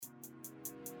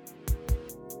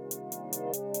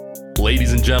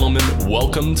Ladies and gentlemen,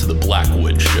 welcome to the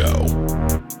Blackwood Show.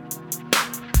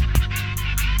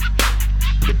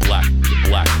 The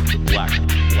Blackwood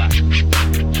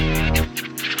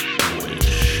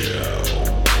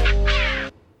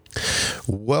Show.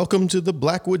 Welcome to the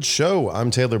Blackwood Show.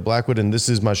 I'm Taylor Blackwood, and this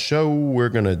is my show. We're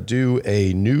going to do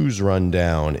a news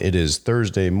rundown. It is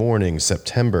Thursday morning,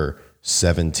 September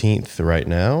 17th right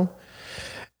now.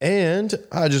 And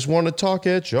I just want to talk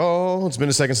at y'all. It's been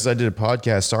a second since I did a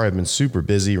podcast. Sorry, I've been super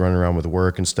busy running around with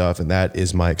work and stuff, and that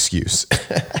is my excuse.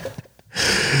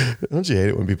 Don't you hate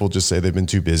it when people just say they've been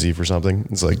too busy for something?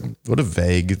 It's like, what a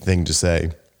vague thing to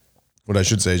say. What I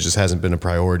should say is just hasn't been a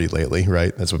priority lately,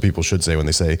 right? That's what people should say when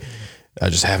they say,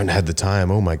 I just haven't had the time.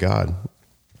 Oh my God.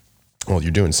 Well,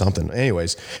 you're doing something.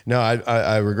 Anyways, no,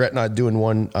 I regret not doing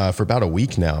one for about a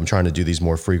week now. I'm trying to do these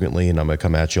more frequently, and I'm going to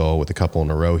come at y'all with a couple in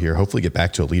a row here. Hopefully get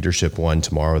back to a leadership one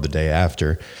tomorrow or the day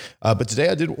after. But today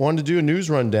I did want to do a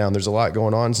news rundown. There's a lot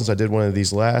going on since I did one of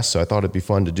these last, so I thought it'd be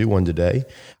fun to do one today.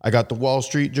 I got the Wall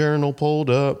Street Journal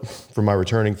pulled up for my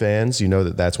returning fans. You know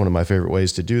that that's one of my favorite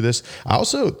ways to do this. I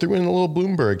also threw in a little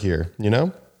Bloomberg here, you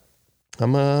know? I've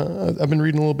been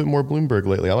reading a little bit more Bloomberg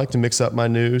lately. I like to mix up my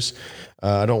news.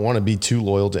 I don't want to be too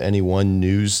loyal to any one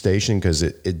news station because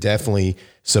it definitely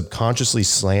subconsciously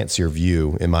slants your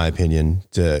view, in my opinion,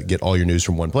 to get all your news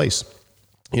from one place.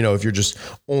 You know, if you're just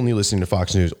only listening to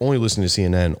Fox News, only listening to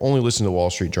CNN, only listening to the Wall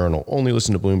Street Journal, only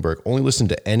listening to Bloomberg, only listen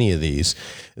to any of these,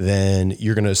 then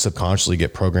you're going to subconsciously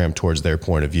get programmed towards their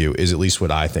point of view, is at least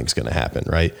what I think is going to happen,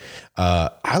 right?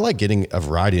 I like getting a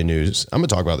variety of news. I'm going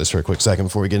to talk about this for a quick second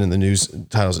before we get into the news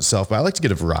titles itself, but I like to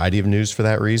get a variety of news for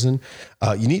that reason.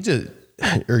 You need to,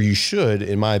 or you should,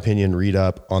 in my opinion, read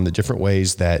up on the different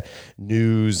ways that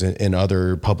news and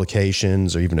other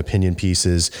publications or even opinion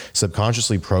pieces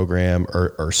subconsciously program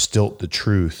or stilt the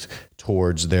truth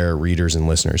towards their readers and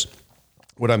listeners.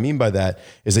 What I mean by that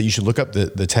is that you should look up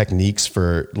the techniques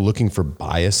for looking for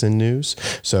bias in news.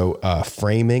 So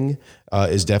framing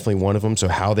is definitely one of them. So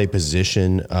how they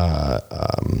position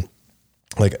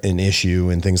like an issue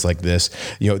and things like this,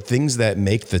 you know, things that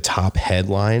make the top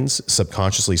headlines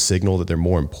subconsciously signal that they're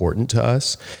more important to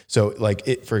us. So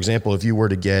like for example, if you were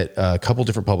to get a couple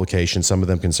different publications, some of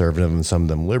them conservative and some of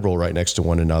them liberal right next to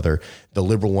one another, the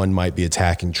liberal one might be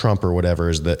attacking Trump or whatever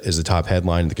is the top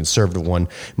headline. The conservative one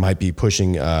might be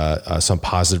pushing some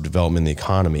positive development in the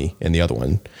economy in the other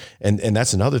one. And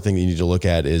that's another thing that you need to look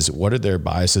at is what are their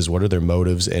biases? What are their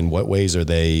motives? And what ways are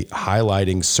they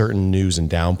highlighting certain news and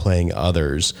downplaying others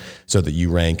so that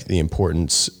you rank the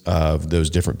importance of those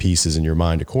different pieces in your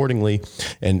mind accordingly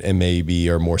and maybe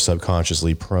are more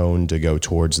subconsciously prone to go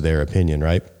towards their opinion,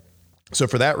 right? So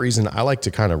for that reason, I like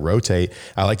to kind of rotate.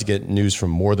 I like to get news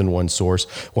from more than one source.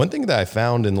 One thing that I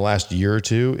found in the last year or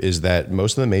two is that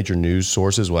most of the major news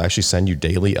sources will actually send you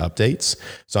daily updates.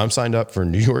 So I'm signed up for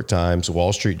New York Times,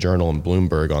 Wall Street Journal, and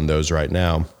Bloomberg on those right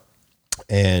now.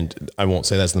 And I won't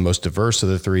say that's the most diverse of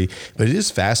the three, but it is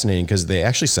fascinating because they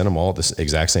actually send them all at the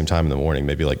exact same time in the morning,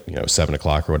 maybe like, 7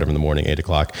 o'clock or whatever in the morning, 8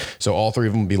 o'clock. So all three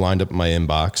of them will be lined up in my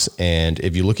inbox. And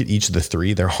if you look at each of the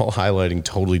three, they're all highlighting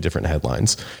totally different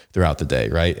headlines throughout the day,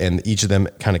 right? And each of them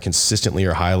kind of consistently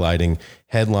are highlighting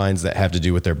headlines that have to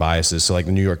do with their biases. So like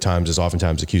the New York Times is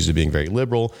oftentimes accused of being very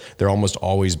liberal. They're almost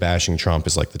always bashing Trump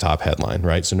as like the top headline,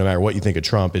 right? So no matter what you think of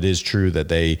Trump, it is true that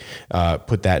they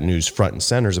put that news front and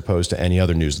center as opposed to any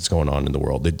other news that's going on in the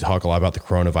world. They talk a lot about the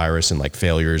coronavirus and like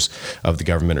failures of the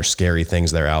government or scary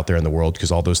things that are out there in the world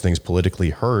because all those things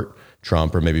politically hurt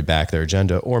Trump or maybe back their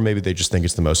agenda, or maybe they just think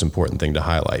it's the most important thing to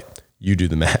highlight. You do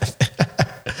the math.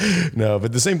 No,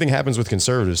 but the same thing happens with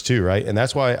conservatives too, right? And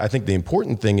that's why I think the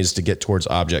important thing is to get towards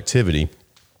objectivity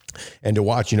and to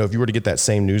watch, if you were to get that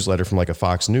same newsletter from like a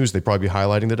Fox News, they'd probably be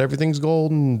highlighting that everything's gold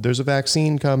and there's a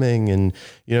vaccine coming. And,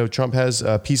 Trump has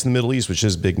peace in the Middle East, which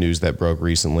is big news that broke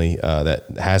recently that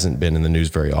hasn't been in the news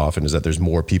very often, is that there's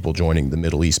more people joining the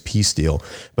Middle East peace deal.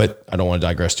 But I don't want to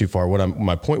digress too far.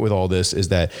 My point with all this is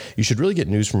that you should really get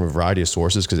news from a variety of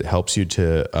sources because it helps you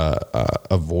to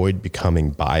avoid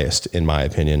becoming biased, in my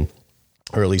opinion.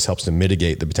 Or at least helps to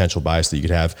mitigate the potential bias that you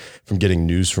could have from getting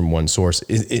news from one source.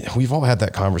 We've all had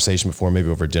that conversation before, maybe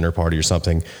over a dinner party or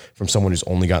something, from someone who's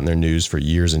only gotten their news for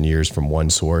years and years from one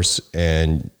source.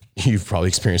 And you've probably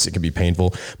experienced it can be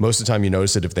painful. Most of the time you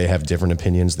notice it if they have different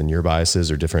opinions than your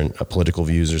biases or different political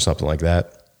views or something like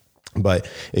that. But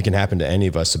it can happen to any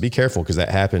of us. So be careful because that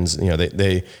happens.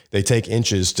 They take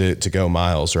inches to go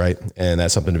miles, right? And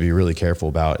that's something to be really careful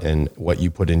about and what you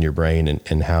put in your brain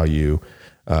and how you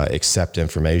accept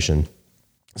information.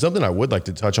 Something I would like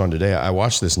to touch on today. I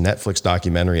watched this Netflix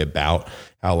documentary about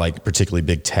how like particularly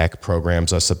big tech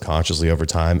programs us subconsciously over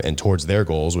time and towards their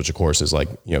goals, which of course is like,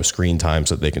 screen time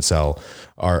so that they can sell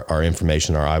our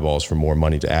information, our eyeballs for more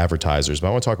money to advertisers. But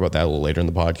I want to talk about that a little later in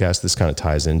the podcast. This kind of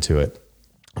ties into it.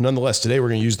 Nonetheless, today we're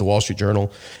going to use the Wall Street Journal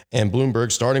and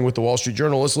Bloomberg. Starting with the Wall Street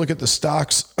Journal, let's look at the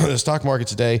stocks. The stock market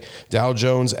today. Dow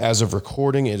Jones, as of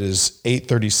recording, it is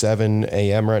 8:37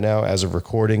 a.m. right now. As of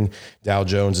recording, Dow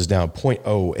Jones is down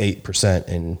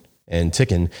 0.08% and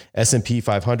ticking. S&P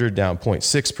 500 down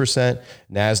 0.6%.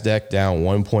 NASDAQ down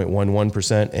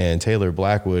 1.11%. And Taylor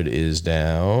Blackwood is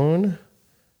down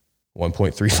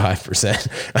 1.35%.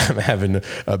 I'm having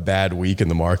a bad week in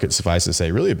the market, suffice to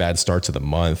say, really a bad start to the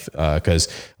month. Because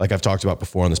like I've talked about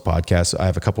before on this podcast, I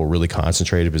have a couple of really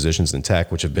concentrated positions in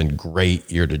tech, which have been great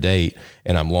year to date.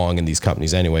 And I'm long in these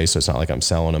companies anyway. So it's not like I'm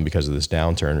selling them because of this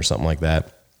downturn or something like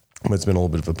that. But it's been a little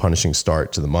bit of a punishing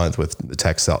start to the month with the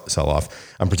tech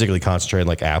sell-off. I'm particularly concentrated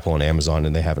like Apple and Amazon,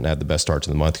 and they haven't had the best start to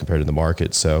the month compared to the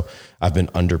market. So I've been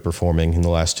underperforming in the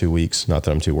last 2 weeks. Not that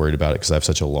I'm too worried about it because I have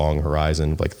such a long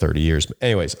horizon of like 30 years. But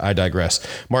anyways, I digress.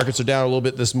 Markets are down a little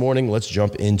bit this morning. Let's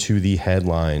jump into the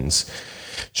headlines.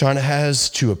 China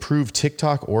has to approve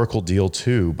TikTok Oracle deal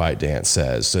too, ByteDance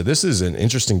says. So this is an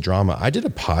interesting drama. I did a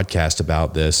podcast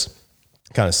about this,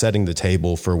 kind of setting the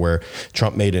table for where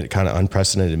Trump made a kind of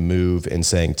unprecedented move in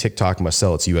saying TikTok must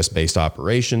sell its US-based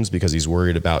operations because he's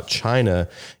worried about China,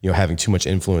 having too much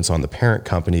influence on the parent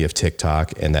company of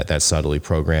TikTok, and that's subtly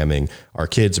programming our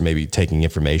kids, or maybe taking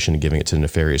information and giving it to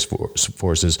nefarious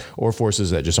forces or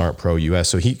forces that just aren't pro-US.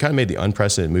 So he kind of made the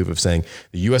unprecedented move of saying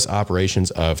the US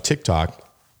operations of TikTok,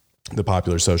 the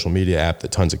popular social media app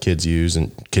that tons of kids use,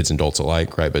 and kids and adults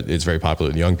alike, right? But it's very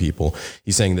popular with young people.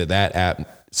 He's saying that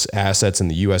app's assets in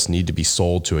the U.S. need to be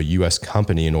sold to a U.S.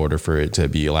 company in order for it to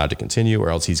be allowed to continue, or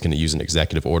else he's going to use an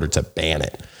executive order to ban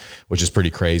it, which is pretty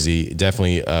crazy.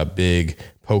 Definitely a big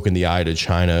poke in the eye to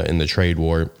China in the trade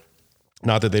war.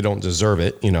 Not that they don't deserve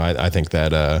it. I think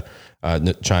that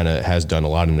China has done a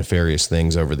lot of nefarious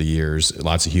things over the years,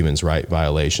 lots of human rights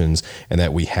violations, and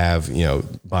that we have,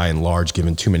 by and large,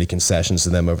 given too many concessions to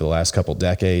them over the last couple of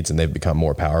decades, and they've become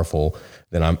more powerful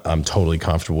than I'm totally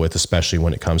comfortable with, especially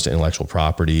when it comes to intellectual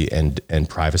property and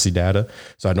privacy data.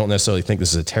 So I don't necessarily think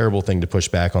this is a terrible thing to push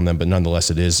back on them, but nonetheless,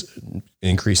 it is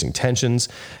increasing tensions,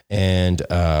 and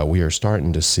we are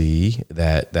starting to see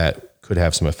that could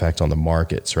have some effect on the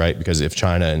markets, right? Because if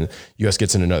China and U.S.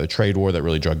 gets in another trade war that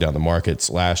really drug down the markets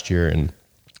last year and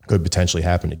could potentially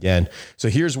happen again. So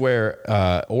here's where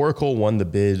Oracle won the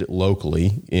bid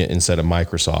locally instead of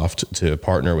Microsoft to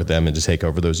partner with them and to take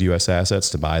over those U.S. assets,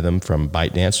 to buy them from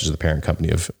ByteDance, which is the parent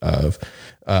company of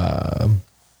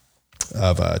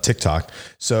TikTok.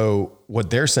 So what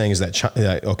they're saying is that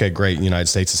China, okay, great, the United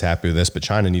States is happy with this, but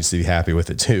China needs to be happy with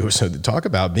it too. So talk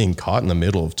about being caught in the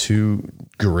middle of two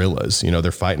gorillas.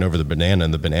 They're fighting over the banana,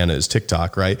 and the banana is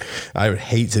TikTok, right? I would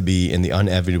hate to be in the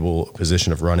inevitable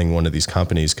position of running one of these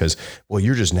companies because, well,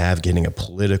 you're just navigating a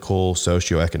political,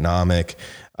 socioeconomic,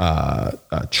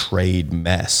 trade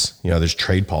mess. There's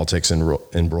trade politics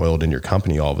embroiled in your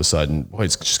company all of a sudden. Boy,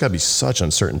 it's just got to be such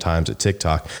uncertain times at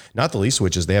TikTok, not the least of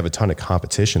which is they have a ton of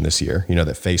competition this year.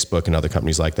 That Facebook and other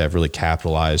companies like that have really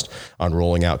capitalized on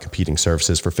rolling out competing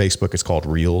services. For Facebook, it's called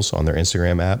Reels on their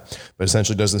Instagram app, but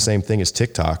essentially does the same thing as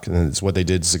TikTok. And it's what they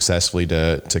did successfully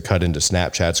to cut into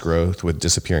Snapchat's growth with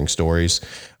disappearing stories.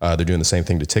 They're doing the same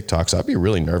thing to TikTok. So I'd be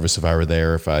really nervous if I were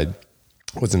there, if I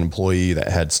was an employee that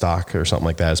had stock or something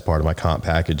like that as part of my comp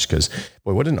package, because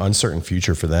boy, what an uncertain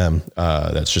future for them.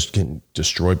 That's just getting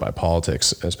destroyed by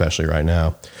politics, especially right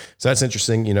now. So that's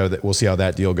interesting. That we'll see how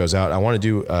that deal goes out. I want to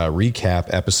do a recap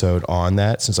episode on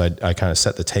that since I kind of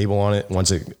set the table on it.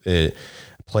 Once it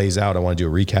plays out, I want to do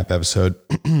a recap episode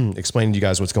explaining to you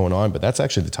guys what's going on. But that's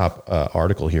actually the top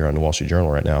article here on the Wall Street Journal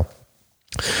right now.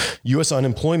 U.S.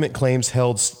 unemployment claims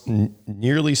held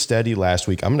nearly steady last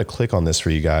week. I'm going to click on this for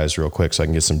you guys real quick so I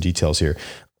can get some details here.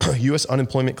 U.S.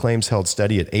 unemployment claims held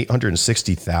steady at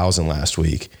 860,000 last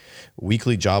week.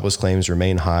 Weekly jobless claims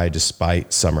remain high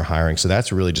despite summer hiring. So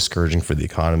that's really discouraging for the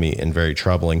economy and very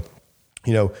troubling.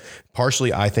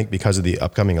 Partially, I think because of the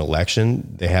upcoming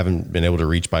election, they haven't been able to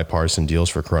reach bipartisan deals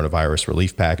for coronavirus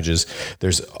relief packages.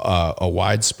 There's a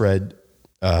widespread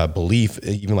belief,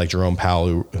 even like Jerome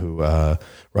Powell, who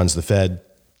runs the Fed,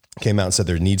 came out and said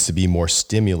there needs to be more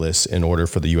stimulus in order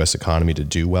for the U.S. economy to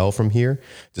do well from here.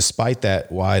 Despite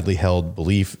that widely held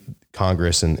belief,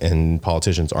 Congress and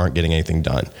politicians aren't getting anything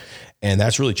done. And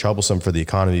that's really troublesome for the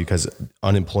economy because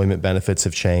unemployment benefits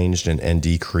have changed and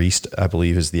decreased, I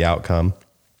believe, is the outcome.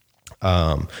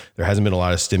 There hasn't been a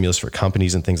lot of stimulus for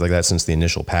companies and things like that since the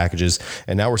initial packages.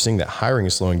 And now we're seeing that hiring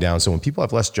is slowing down. So when people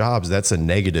have less jobs, that's a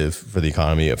negative for the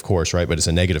economy, of course, right? But it's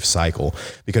a negative cycle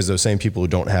because those same people who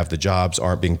don't have the jobs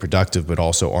aren't being productive, but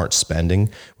also aren't spending,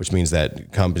 which means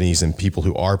that companies and people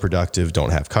who are productive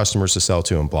don't have customers to sell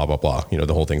to and blah, blah, blah.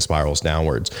 The whole thing spirals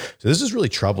downwards. So this is really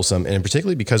troublesome. And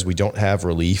particularly because we don't have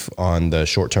relief on the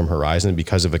short-term horizon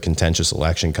because of a contentious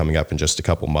election coming up in just a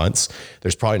couple months,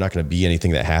 there's probably not going to be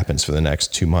anything that happens for the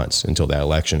next 2 months until that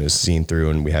election is seen through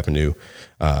and we have a new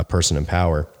person in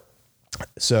power.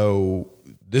 So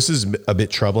this is a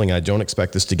bit troubling. I don't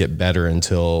expect this to get better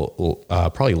until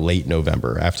probably late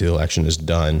November after the election is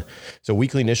done. So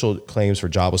weekly initial claims for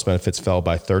jobless benefits fell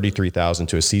by 33,000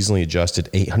 to a seasonally adjusted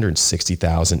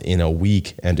 860,000 in a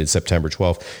week ended September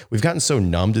 12th. We've gotten so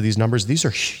numb to these numbers. These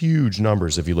are huge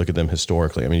numbers if you look at them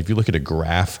historically. I mean, if you look at a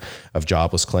graph of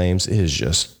jobless claims, it has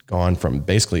just gone from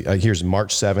basically, here's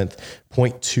March 7th,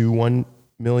 0.21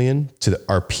 million to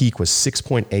our peak was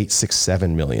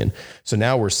 6.867 million. So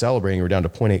now we're celebrating, we're down to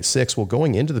 0.86. Well,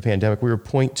 going into the pandemic, we were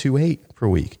 0.28 per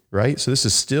week, right? So this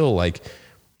is still like,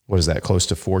 what is that? Close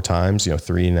to 4 times,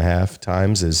 3.5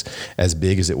 times as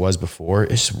big as it was before.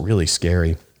 It's really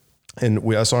scary. And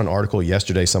I saw an article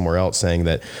yesterday somewhere else saying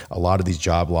that a lot of these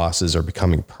job losses are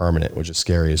becoming permanent, which is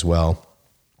scary as well.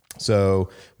 So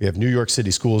we have New York City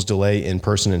schools delay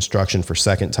in-person instruction for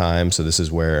second time. So this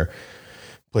is where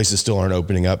places still aren't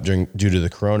opening up due to the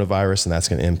coronavirus, and that's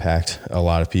going to impact a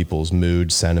lot of people's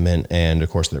mood, sentiment, and of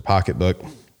course their pocketbook.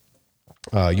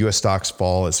 U.S. stocks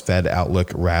fall as Fed outlook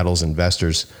rattles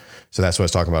investors. So that's what I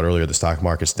was talking about earlier. The stock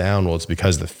market's down. Well, it's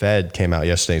because the Fed came out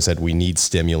yesterday and said we need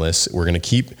stimulus. We're going to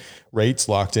keep rates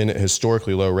locked in at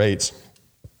historically low rates.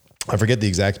 I forget the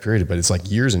exact period, but it's like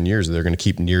years and years that they're going to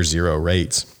keep near zero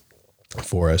rates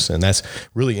for us. And that's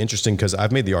really interesting because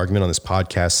I've made the argument on this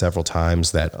podcast several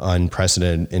times that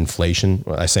unprecedented inflation,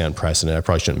 well, I say unprecedented, I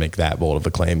probably shouldn't make that bold of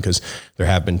a claim because there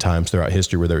have been times throughout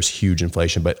history where there's huge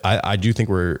inflation, but I do think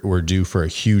we're due for a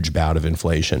huge bout of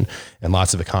inflation. And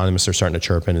lots of economists are starting to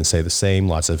chirp in and say the same.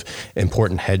 Lots of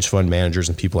important hedge fund managers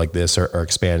and people like this are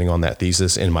expanding on that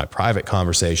thesis. In my private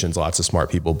conversations, lots of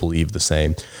smart people believe the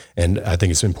same. And I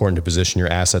think it's important to position your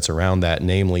assets around that,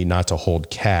 namely not to hold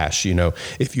cash.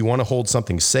 If you want to hold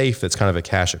something safe that's kind of a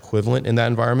cash equivalent in that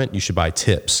environment, you should buy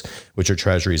TIPS, which are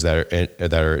treasuries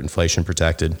that are inflation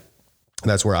protected.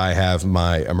 That's where I have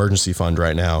my emergency fund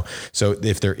right now. So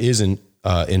if there isn't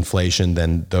inflation,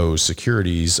 then those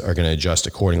securities are going to adjust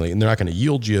accordingly. And they're not going to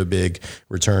yield you a big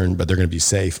return, but they're going to be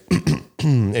safe.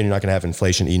 And you're not going to have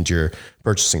inflation eat into your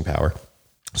purchasing power.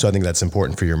 So I think that's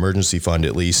important for your emergency fund,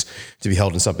 at least, to be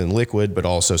held in something liquid, but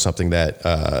also something that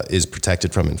is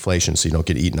protected from inflation so you don't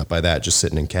get eaten up by that just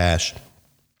sitting in cash.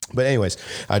 But anyways,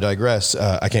 I digress.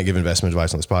 I can't give investment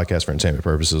advice on this podcast for entertainment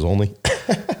purposes only.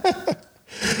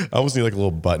 I almost need like a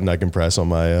little button I can press on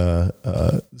my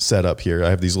setup here. I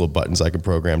have these little buttons I can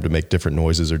program to make different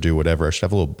noises or do whatever. I should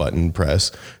have a little button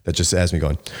press that just has me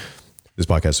going, this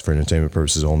podcast is for entertainment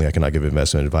purposes only. I cannot give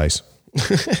investment advice.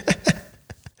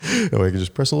 Or I can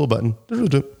just press a little button.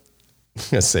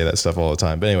 I say that stuff all the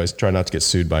time. But anyways, try not to get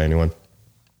sued by anyone.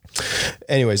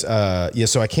 Anyways,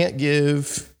 so I can't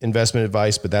give investment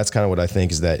advice, but that's kind of what I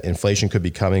think is that inflation could be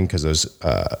coming because those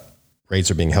rates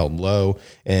are being held low.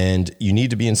 And you need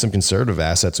to be in some conservative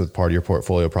assets with part of your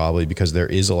portfolio probably because there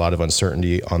is a lot of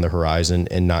uncertainty on the horizon.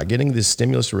 And not getting the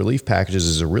stimulus relief packages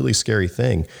is a really scary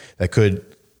thing that could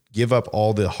give up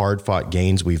all the hard-fought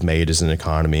gains we've made as an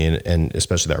economy, and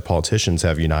especially that our politicians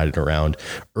have united around.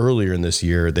 Earlier in this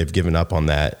year, they've given up on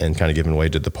that and kind of given way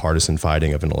to the partisan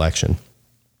fighting of an election.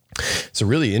 It's a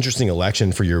really interesting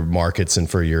election for your markets and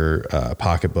for your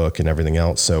pocketbook and everything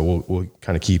else. So we'll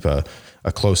kind of keep a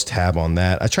close tab on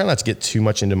that. I try not to get too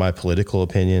much into my political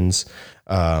opinions.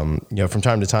 From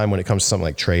time to time when it comes to something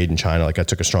like trade in China, like I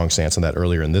took a strong stance on that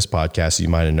earlier in this podcast, you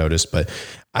might have noticed, but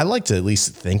I like to at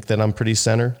least think that I'm pretty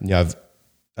center.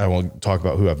 I won't talk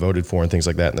about who I voted for and things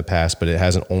like that in the past, but it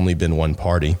hasn't only been one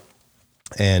party.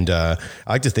 And I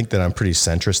like to think that I'm pretty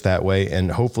centrist that way,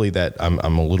 and hopefully that I'm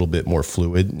a little bit more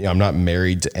fluid. I'm not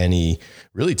married to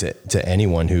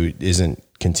anyone who isn't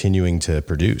continuing to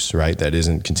produce, right? That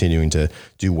isn't continuing to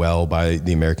do well by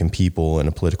the American people in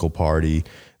a political party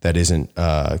that isn't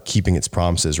keeping its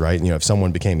promises, right? If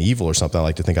someone became evil or something, I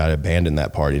like to think I'd abandon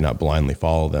that party, not blindly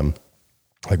follow them,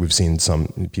 like we've seen some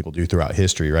people do throughout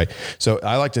history, right? So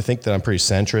I like to think that I'm pretty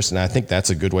centrist, and I think that's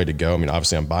a good way to go. I mean,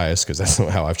 obviously I'm biased because that's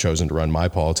how I've chosen to run my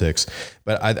politics,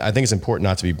 but I think it's important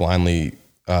not to be blindly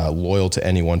loyal to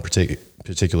any one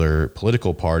particular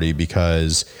political party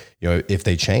because, if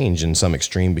they change and some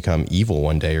extreme become evil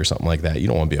one day or something like that, you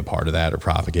don't want to be a part of that or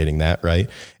propagating that, right?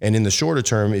 And in the shorter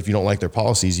term, if you don't like their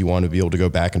policies, you want to be able to go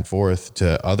back and forth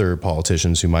to other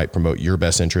politicians who might promote your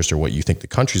best interest or what you think the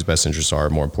country's best interests are.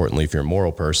 More importantly, if you're a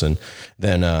moral person,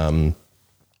 then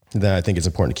I think it's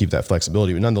important to keep that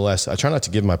flexibility. But nonetheless, I try not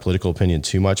to give my political opinion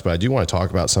too much, but I do want to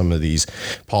talk about some of these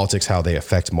politics, how they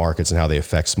affect markets and how they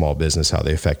affect small business, how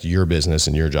they affect your business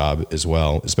and your job as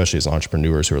well, especially as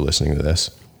entrepreneurs who are listening to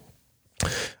this.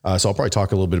 So I'll probably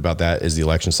talk a little bit about that as the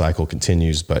election cycle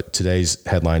continues, but today's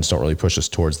headlines don't really push us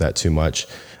towards that too much.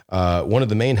 One of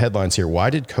the main headlines here: why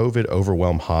did COVID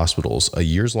overwhelm hospitals? A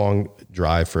years-long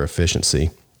drive for efficiency.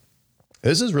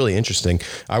 This is really interesting.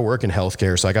 I work in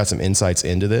healthcare, so I got some insights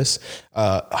into this.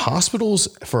 Hospitals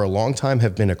for a long time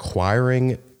have been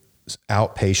acquiring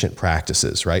outpatient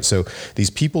practices, right? So these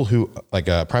people who like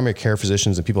primary care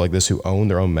physicians and people like this who own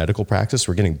their own medical practice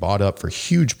were getting bought up for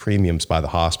huge premiums by the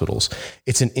hospitals.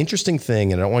 It's an interesting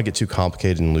thing, and I don't want to get too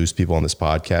complicated and lose people on this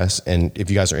podcast. And if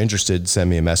you guys are interested, send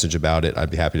me a message about it.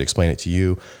 I'd be happy to explain it to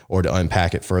you or to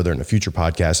unpack it further in a future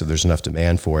podcast if there's enough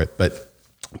demand for it. But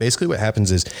basically what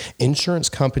happens is insurance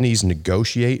companies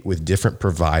negotiate with different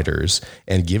providers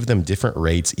and give them different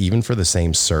rates, even for the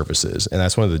same services. And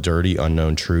that's one of the dirty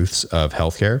unknown truths of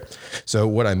healthcare. So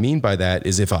what I mean by that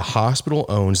is if a hospital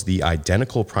owns the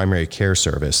identical primary care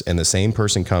service and the same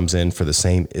person comes in for the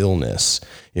same illness,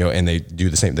 and they do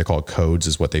the same, they're called codes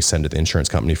is what they send to the insurance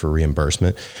company for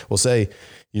reimbursement. We'll say,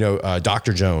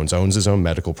 Dr. Jones owns his own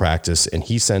medical practice and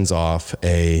he sends off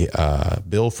a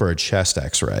bill for a chest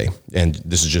x-ray. And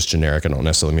this is just generic. I don't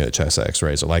necessarily mean that chest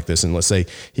x-rays are like this. And let's say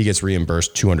he gets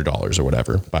reimbursed $200 or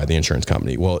whatever by the insurance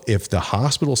company. Well, if the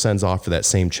hospital sends off for that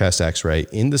same chest x-ray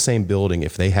in the same building,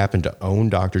 if they happen to own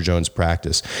Dr. Jones'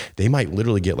 practice, they might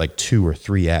literally get like 2 or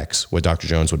 3x what Dr.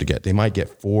 Jones would get. They might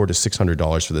get $400 to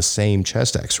 $600 for the same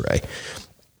chest x-ray.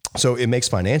 So it makes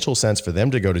financial sense for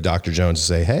them to go to Dr. Jones and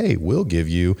say, hey, we'll give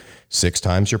you 6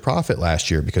 times your profit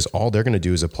last year, because all they're going to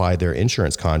do is apply their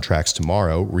insurance contracts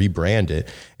tomorrow, rebrand it,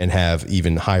 and have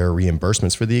even higher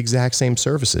reimbursements for the exact same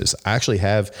services. I actually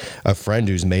have a friend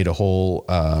who's made a whole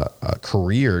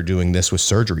career doing this with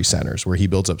surgery centers, where he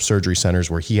builds up surgery centers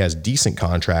where he has decent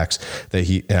contracts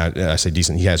that I say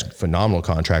decent, he has phenomenal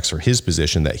contracts for his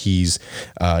position that he's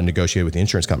negotiated with the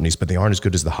insurance companies, but they aren't as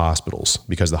good as the hospitals,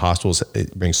 because the hospitals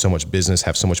bring so much business,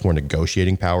 have so much more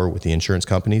negotiating power with the insurance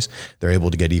companies. They're able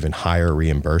to get even higher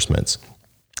reimbursements.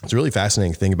 It's a really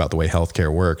fascinating thing about the way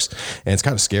healthcare works. And it's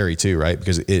kind of scary too, right?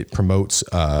 Because it promotes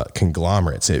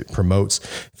conglomerates. It promotes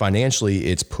financially,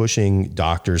 it's pushing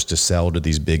doctors to sell to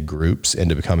these big groups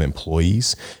and to become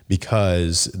employees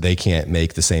because they can't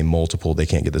make the same multiple. They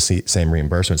can't get the same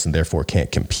reimbursements and therefore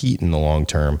can't compete in the long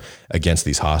term against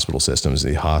these hospital systems,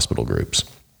 the hospital groups.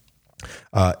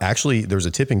 Actually, there was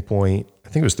a tipping point, I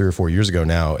think it was 3 or 4 years ago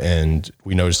now, and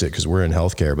we noticed it because we're in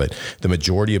healthcare, but the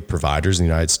majority of providers in the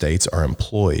United States are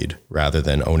employed rather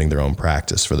than owning their own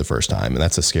practice for the first time. And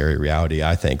that's a scary reality.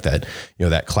 I think that,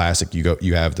 that classic,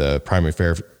 you have the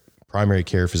primary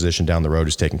care physician down the road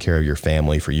who's taken care of your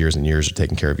family for years and years, or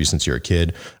taken care of you since you're a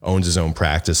kid, owns his own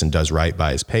practice and does right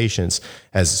by his patients,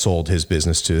 has sold his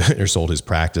business or sold his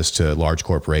practice to large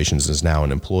corporations, and is now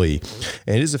an employee.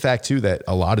 And it is a fact too that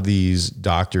a lot of these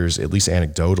doctors, at least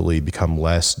anecdotally, become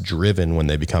less driven when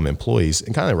they become employees,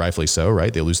 and kind of rightfully so,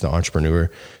 right? They lose the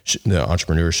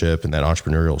entrepreneurship and that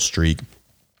entrepreneurial streak.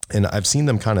 And I've seen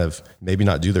them kind of maybe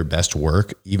not do their best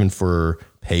work, even for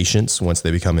patients. Once they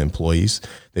become employees,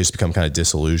 they just become kind of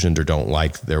disillusioned or don't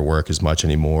like their work as much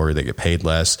anymore. They get paid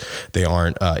less. They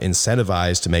aren't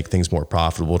incentivized to make things more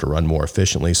profitable, to run more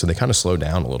efficiently. So they kind of slow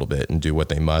down a little bit and do what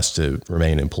they must to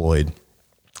remain employed.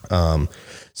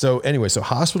 So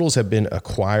hospitals have been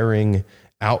acquiring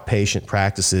outpatient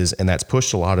practices, and that's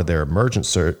pushed a lot of their emergent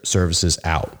services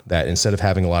out. That instead of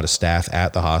having a lot of staff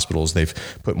at the hospitals, they've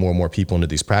put more and more people into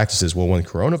these practices. Well, when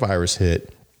coronavirus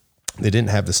hit, they didn't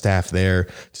have the staff there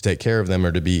to take care of them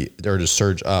or to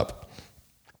surge up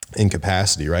in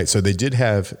capacity, right? So they did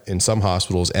have in some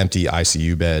hospitals empty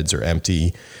ICU beds or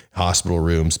empty hospital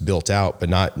rooms built out, but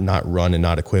not run and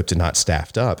not equipped and not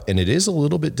staffed up. And it is a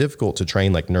little bit difficult to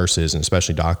train like nurses and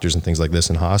especially doctors and things like this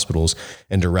in hospitals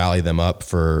and to rally them up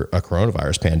for a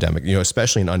coronavirus pandemic,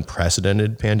 especially an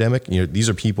unprecedented pandemic. These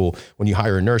are people, when you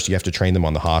hire a nurse, you have to train them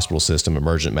on the hospital system,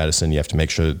 emergent medicine. You have to make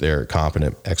sure that they're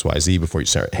competent XYZ before you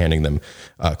start handing them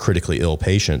critically ill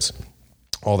patients.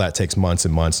 All that takes months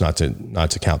and months, not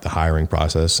to count the hiring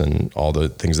process and all the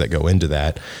things that go into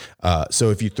that.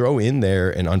 So if you throw in there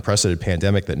an unprecedented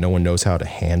pandemic that no one knows how to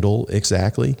handle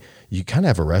exactly, you kind of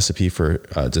have a recipe for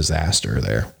disaster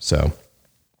there. So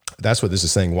that's what this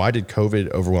is saying. Why did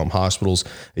COVID overwhelm hospitals?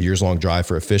 A years-long drive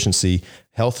for efficiency.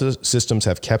 Health systems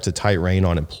have kept a tight rein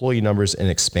on employee numbers and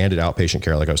expanded outpatient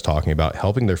care, like I was talking about,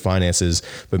 helping their finances,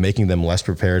 but making them less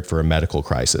prepared for a medical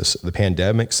crisis. The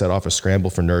pandemic set off a scramble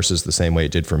for nurses the same way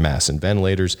it did for masks and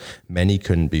ventilators. Many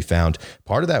couldn't be found.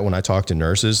 Part of that, when I talked to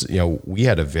nurses, we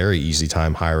had a very easy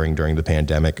time hiring during the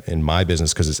pandemic in my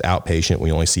business because it's outpatient.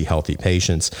 We only see healthy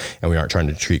patients and we aren't trying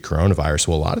to treat coronavirus.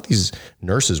 Well, a lot of these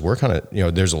nurses, we're kind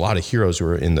of, there's a lot of heroes who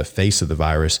are in the face of the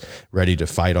virus, ready to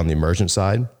fight on the emergent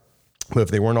side. But if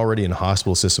they weren't already in a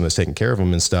hospital system that's taking care of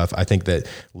them and stuff, I think that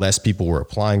less people were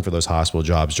applying for those hospital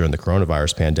jobs during the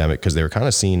coronavirus pandemic because they were kind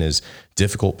of seen as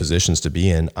difficult positions to be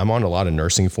in. I'm on a lot of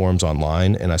nursing forums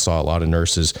online, and I saw a lot of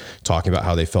nurses talking about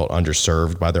how they felt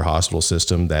underserved by their hospital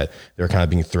system, that they're kind of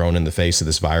being thrown in the face of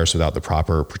this virus without the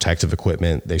proper protective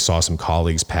equipment. They saw some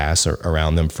colleagues pass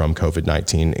around them from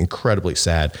COVID-19. Incredibly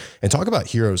sad. And talk about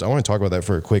heroes. I want to talk about that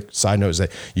for a quick side note, is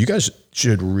that you guys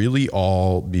should really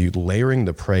all be layering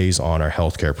the praise on our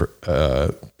healthcare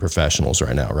professionals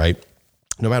right now, right?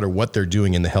 No matter what they're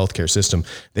doing in the healthcare system,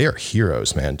 they are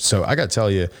heroes, man. So I got to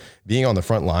tell you, being on the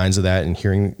front lines of that and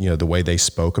hearing, the way they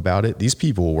spoke about it, these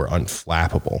people were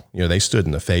unflappable. They stood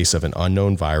in the face of an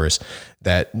unknown virus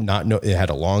that it had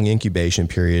a long incubation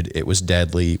period. It was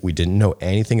deadly. We didn't know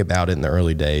anything about it in the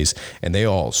early days, and they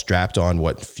all strapped on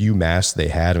what few masks they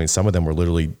had. I mean, some of them were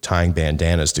literally tying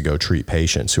bandanas to go treat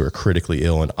patients who are critically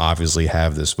ill and obviously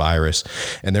have this virus,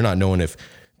 and they're not knowing if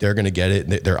they're going to get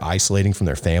it. They're isolating from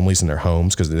their families and their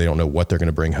homes because they don't know what they're going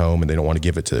to bring home, and they don't want to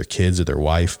give it to their kids or their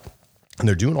wife. And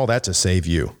they're doing all that to save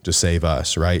you, to save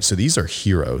us, right? So these are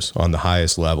heroes on the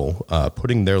highest level,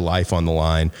 putting their life on the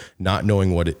line, not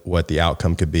knowing what the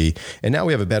outcome could be. And now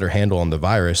we have a better handle on the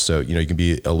virus. So, you can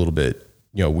be a little bit,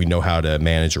 we know how to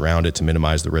manage around it to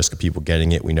minimize the risk of people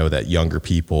getting it. We know that younger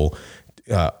people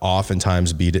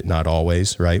oftentimes beat it, not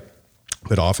always, right?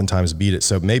 But oftentimes beat it.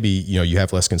 So maybe, you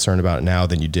have less concern about it now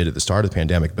than you did at the start of the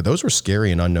pandemic, but those were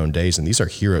scary and unknown days. And these are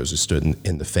heroes who stood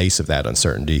in the face of that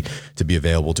uncertainty to be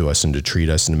available to us and to treat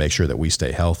us and to make sure that we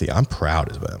stay healthy. I'm proud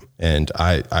of them, and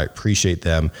I appreciate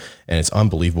them. And it's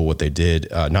unbelievable what they did,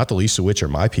 not the least of which are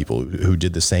my people who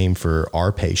did the same for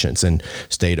our patients and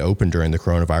stayed open during the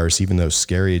coronavirus, even those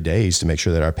scary days, to make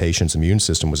sure that our patient's immune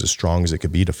system was as strong as it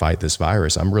could be to fight this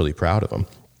virus. I'm really proud of them.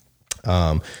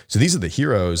 So these are the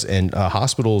heroes, and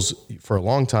hospitals for a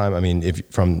long time. I mean,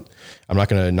 I'm not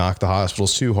going to knock the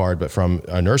hospitals too hard, but from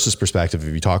a nurse's perspective,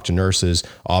 if you talk to nurses,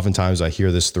 oftentimes I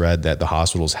hear this thread that the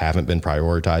hospitals haven't been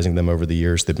prioritizing them over the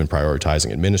years. They've been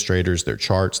prioritizing administrators, their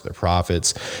charts, their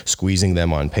profits, squeezing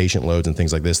them on patient loads and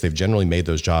things like this. They've generally made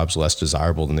those jobs less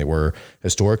desirable than they were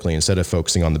historically. Instead of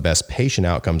focusing on the best patient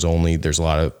outcomes only, there's a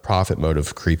lot of profit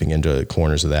motive creeping into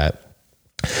corners of that.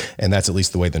 And that's at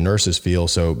least the way the nurses feel.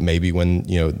 So maybe when,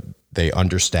 they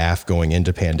understaff going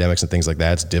into pandemics and things like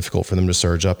that, it's difficult for them to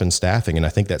surge up in staffing. And I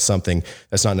think that's something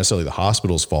that's not necessarily the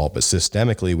hospital's fault, but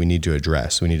systemically we need to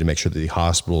address. We need to make sure that the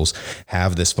hospitals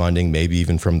have this funding, maybe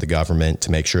even from the government,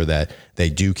 to make sure that they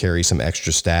do carry some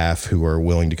extra staff who are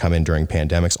willing to come in during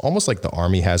pandemics, almost like the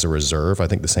Army has a reserve. I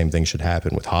think the same thing should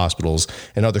happen with hospitals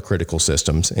and other critical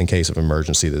systems in case of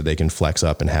emergency, that they can flex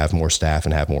up and have more staff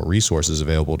and have more resources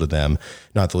available to them.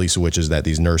 Not the least of which is that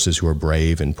these nurses who are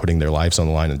brave and putting their lives on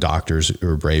the line, and doctors who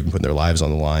are brave and putting their lives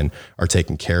on the line, are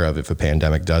taken care of if a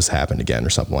pandemic does happen again or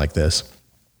something like this.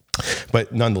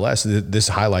 But nonetheless, this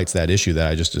highlights that issue that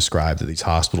I just described, that these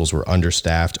hospitals were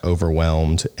understaffed,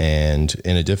 overwhelmed, and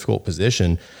in a difficult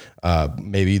position.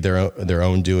 Maybe their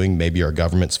own doing, maybe our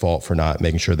government's fault for not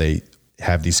making sure they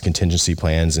have these contingency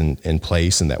plans in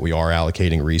place, and that we are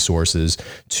allocating resources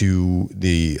to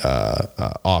the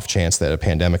off chance that a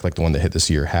pandemic like the one that hit this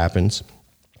year happens.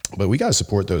 But we got to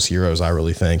support those heroes, I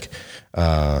really think,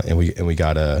 and we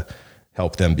got to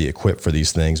help them be equipped for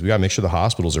these things. We got to make sure the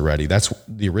hospitals are ready. That's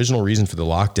the original reason for the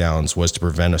lockdowns, was to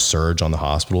prevent a surge on the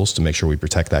hospitals, to make sure we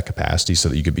protect that capacity so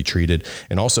that you could be treated.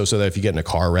 And also so that if you get in a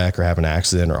car wreck or have an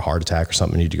accident or a heart attack or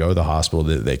something, you need to go to the hospital,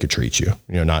 that they could treat you,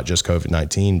 not just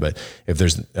COVID-19, but if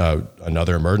there's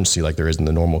another emergency like there is in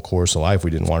the normal course of life,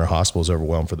 we didn't want our hospitals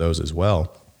overwhelmed for those as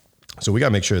well. So we got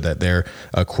to make sure that they're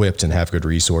equipped and have good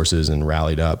resources and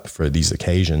rallied up for these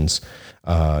occasions.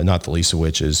 Not the least of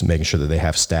which is making sure that they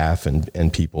have staff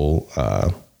and people,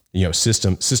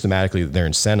 systematically they're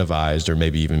incentivized, or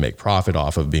maybe even make profit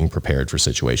off of being prepared for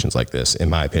situations like this. In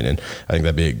my opinion, I think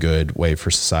that'd be a good way for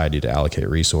society to allocate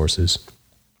resources.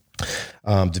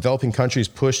 Developing countries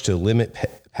push to limit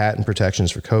patent protections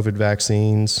for COVID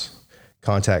vaccines.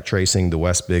 Contact tracing, the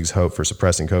West Big's hope for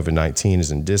suppressing COVID-19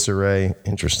 is in disarray.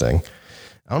 Interesting.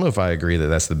 I don't know if I agree that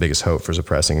that's the biggest hope for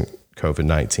suppressing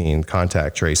COVID-19.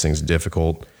 Contact tracing is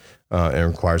difficult. It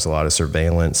requires a lot of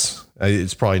surveillance.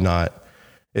 It's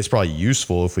probably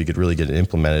useful if we could really get it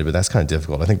implemented, but that's kind of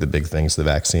difficult. I think the big thing is the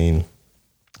vaccine.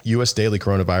 U.S. daily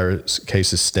coronavirus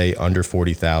cases stay under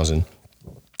 40,000.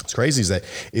 What's crazy is that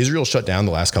Israel shut down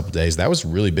the last couple of days. That was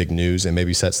really big news and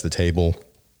maybe sets the table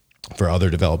for other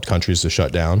developed countries to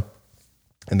shut down.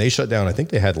 And they shut down, I think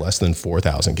they had less than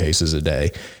 4,000 cases a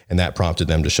day, and that prompted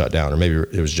them to shut down, or maybe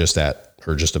it was just at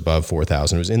or just above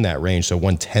 4,000. It was in that range. So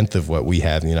 1/10 of what we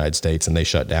have in the United States, and they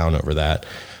shut down over that.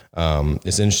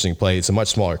 It's an interesting play. It's a much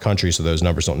smaller country, so those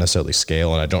numbers don't necessarily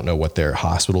scale, and I don't know what their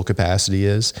hospital capacity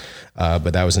is.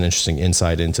 But that was an interesting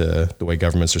insight into the way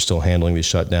governments are still handling these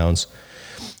shutdowns.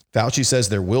 Fauci says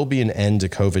there will be an end to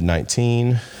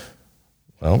COVID-19.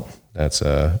 Well, that's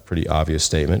a pretty obvious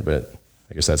statement, but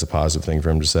I guess that's a positive thing for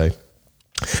him to say.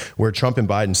 Where Trump and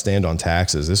Biden stand on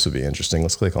taxes. This would be interesting.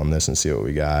 Let's click on this and see what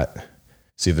we got.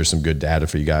 See if there's some good data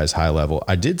for you guys, high level.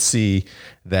 I did see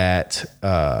that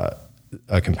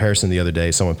a comparison the other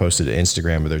day. Someone posted to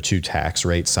Instagram of their two tax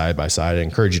rates side by side. I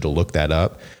encourage you to look that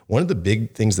up. One of the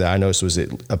big things that I noticed was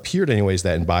it appeared anyways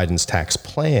that in Biden's tax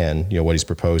plan, what he's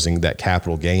proposing, that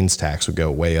capital gains tax would go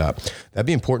way up. That'd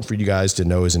be important for you guys to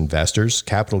know as investors.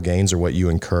 Capital gains are what you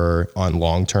incur on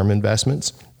long-term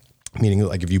investments. Meaning,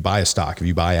 like if you buy a stock, if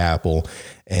you buy Apple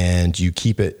and you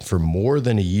keep it for more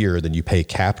than a year, then you pay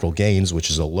capital gains, which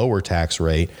is a lower tax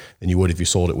rate than you would if you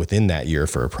sold it within that year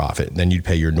for a profit. Then you'd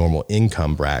pay your normal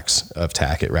income brackets of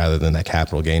tax rather than that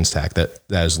capital gains tax that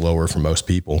is lower for most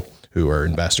people who are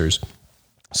investors.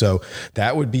 So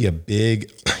that would be a big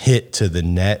hit to the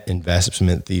net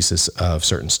investment thesis of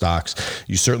certain stocks.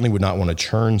 You certainly would not want to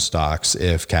churn stocks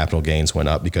if capital gains went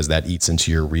up, because that eats into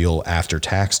your real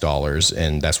after-tax dollars,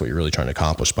 and that's what you're really trying to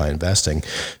accomplish by investing.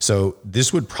 So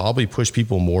this would probably push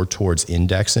people more towards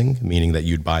indexing, meaning that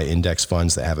you'd buy index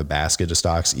funds that have a basket of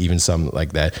stocks, even some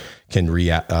like that can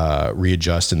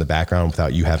readjust in the background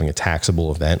without you having a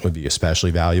taxable event would be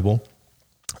especially valuable.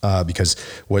 Because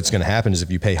what's going to happen is if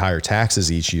you pay higher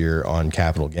taxes each year on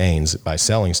capital gains by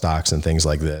selling stocks and things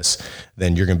like this,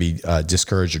 then you're going to be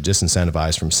discouraged or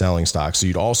disincentivized from selling stocks. So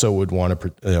you'd also would want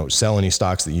to sell any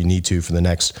stocks that you need to for the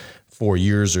next 4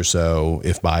 years or so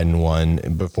if Biden won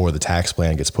before the tax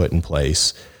plan gets put in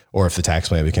place. Or if the tax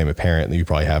plan became apparent, then you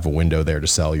probably have a window there to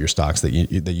sell your stocks that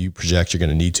you project you're going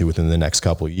to need to within the next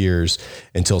couple of years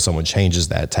until someone changes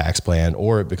that tax plan,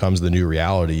 or it becomes the new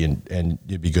reality. And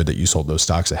it'd be good that you sold those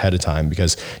stocks ahead of time,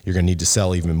 because you're going to need to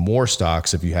sell even more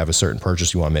stocks if you have a certain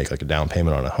purchase you want to make, like a down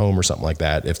payment on a home or something like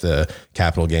that, if the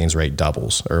capital gains rate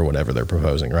doubles or whatever they're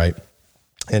proposing, right?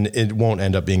 And it won't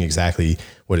end up being exactly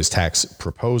what his tax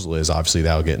proposal is. Obviously,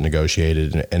 that'll get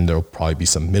negotiated, and there'll probably be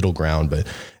some middle ground. But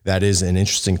that is an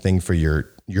interesting thing for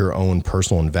your own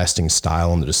personal investing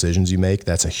style and the decisions you make.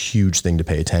 That's a huge thing to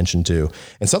pay attention to,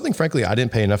 and something, frankly, I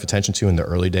didn't pay enough attention to in the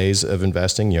early days of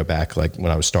investing. Back like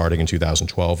when I was starting in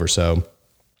 2012 or so,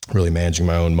 really managing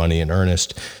my own money in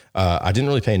earnest. I didn't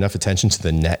really pay enough attention to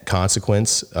the net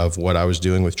consequence of what I was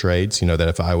doing with trades. That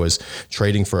if I was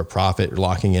trading for a profit,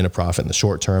 locking in a profit in the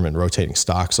short term and rotating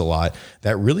stocks a lot,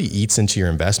 that really eats into your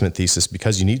investment thesis,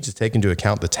 because you need to take into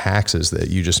account the taxes that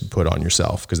you just put on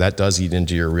yourself, because that does eat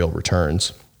into your real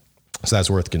returns. So that's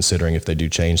worth considering if they do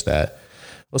change that.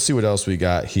 Let's see what else we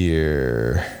got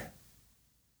here.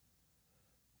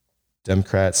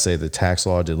 Democrats say the tax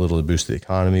law did little to boost the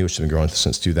economy, which has been growing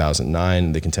since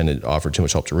 2009. They contended it offered too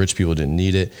much help to rich people who didn't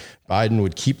need it. Biden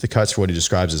would keep the cuts for what he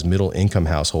describes as middle income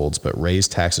households, but raise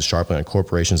taxes sharply on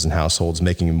corporations and households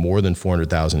making more than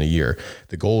 $400,000 a year.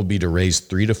 The goal would be to raise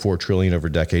 $3 to $4 trillion over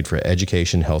a decade for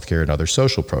education, healthcare, and other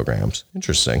social programs.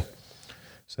 Interesting.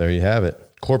 So there you have it.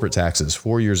 Corporate taxes.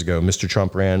 4 years ago, Mr.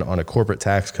 Trump ran on a corporate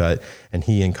tax cut, and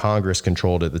he and Congress,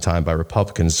 controlled at the time by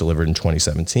Republicans, delivered in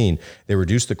 2017. They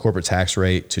reduced the corporate tax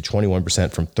rate to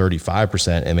 21% from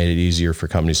 35% and made it easier for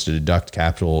companies to deduct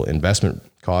capital investment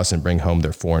costs and bring home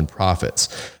their foreign profits.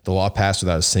 The law passed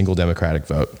without a single Democratic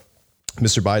vote.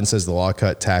 Mr. Biden says the law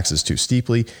cut taxes too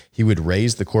steeply. He would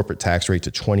raise the corporate tax rate to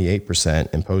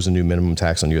 28%, impose a new minimum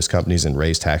tax on U.S. companies, and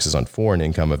raise taxes on foreign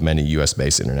income of many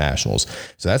U.S.-based internationals.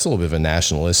 So that's a little bit of a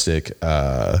nationalistic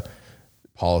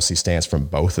policy stance from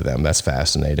both of them. That's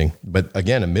fascinating. But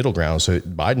again, a middle ground. So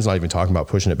Biden's not even talking about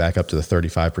pushing it back up to the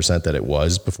 35% that it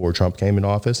was before Trump came in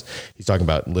office. He's talking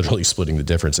about literally splitting the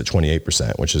difference at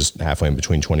 28%, which is halfway in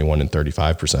between 21 and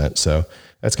 35%. So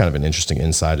that's kind of an interesting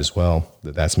insight as well,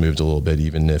 that's moved a little bit,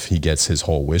 even if he gets his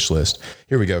whole wish list.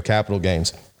 Here we go. Capital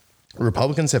gains.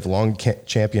 Republicans have long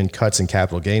championed cuts in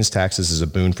capital gains taxes as a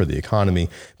boon for the economy,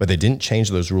 but they didn't change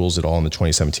those rules at all in the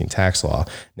 2017 tax law.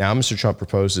 Now, Mr. Trump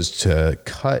proposes to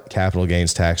cut capital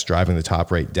gains tax, driving the top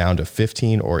rate down to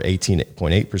 15 or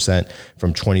 18.8%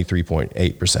 from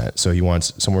 23.8%. So he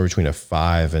wants somewhere between a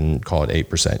 5 and call it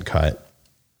 8% cut.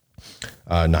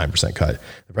 9% cut.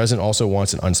 The president also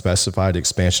wants an unspecified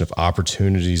expansion of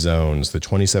opportunity zones, the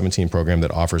 2017 program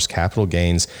that offers capital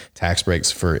gains tax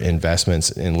breaks for investments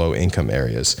in low income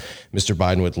areas. Mr.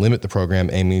 Biden would limit the program,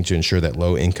 aiming to ensure that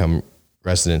low income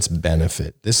residents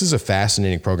benefit. This is a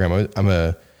fascinating program. I'm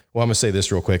going to say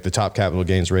this real quick. The top capital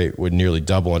gains rate would nearly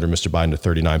double under Mr. Biden to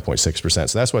 39.6%.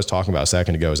 So that's what I was talking about a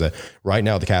second ago, is that right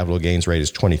now the capital gains rate is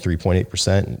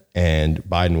 23.8%, and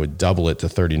Biden would double it to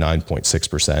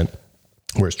 39.6%.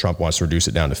 Whereas Trump wants to reduce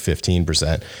it down to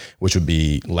 15%, which would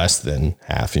be less than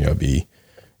half,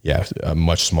 a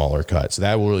much smaller cut. So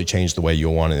that will really change the way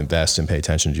you'll want to invest and pay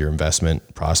attention to your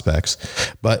investment prospects.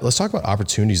 But let's talk about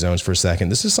opportunity zones for a second.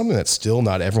 This is something that still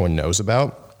not everyone knows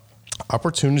about.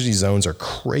 Opportunity zones are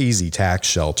crazy tax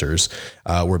shelters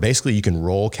where basically you can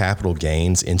roll capital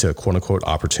gains into a quote unquote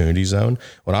opportunity zone.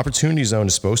 Well, an opportunity zone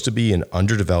is supposed to be an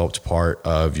underdeveloped part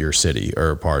of your city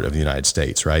or part of the United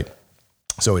States, right?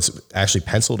 So it's actually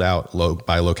penciled out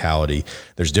by locality.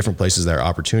 There's different places that are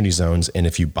opportunity zones. And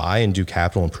if you buy and do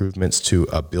capital improvements to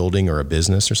a building or a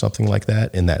business or something like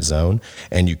that in that zone,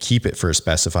 and you keep it for a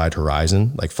specified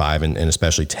horizon, like 5 and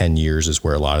especially 10 years is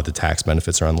where a lot of the tax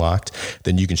benefits are unlocked,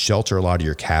 then you can shelter a lot of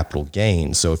your capital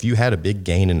gains. So if you had a big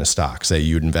gain in a stock, say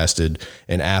you'd invested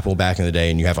in Apple back in the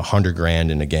day and you have $100,000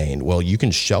 in a gain, well, you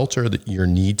can shelter your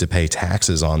need to pay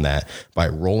taxes on that by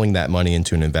rolling that money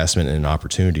into an investment in an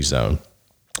opportunity zone.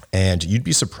 And you'd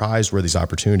be surprised where these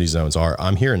opportunity zones are.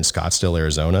 I'm here in Scottsdale,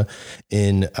 Arizona.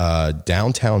 In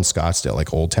downtown Scottsdale,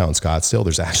 like Old Town Scottsdale,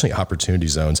 there's actually opportunity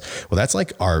zones. Well, that's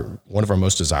like one of our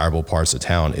most desirable parts of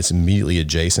town. It's immediately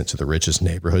adjacent to the richest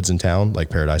neighborhoods in town, like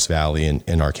Paradise Valley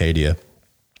and Arcadia.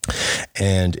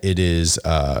 And it is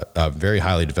very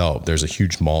highly developed. There's a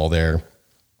huge mall there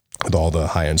with all the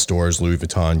high-end stores, Louis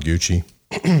Vuitton, Gucci.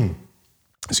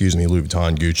 Louis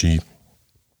Vuitton, Gucci.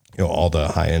 All the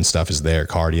high-end stuff is there,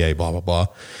 Cartier, blah, blah, blah.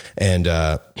 And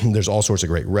there's all sorts of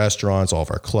great restaurants. All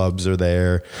of our clubs are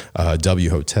there. W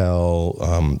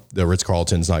Hotel, the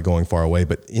Ritz-Carlton's not going far away.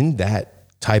 But in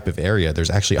that type of area, there's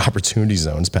actually opportunity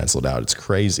zones penciled out. It's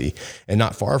crazy. And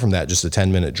not far from that, just a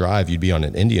 10-minute drive, you'd be on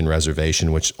an Indian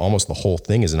reservation, which almost the whole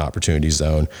thing is an opportunity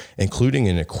zone, including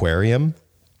an aquarium.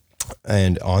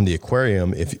 And on the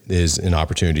aquarium is an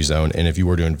opportunity zone. And if you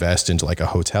were to invest into like a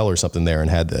hotel or something there and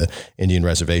had the Indian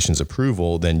reservations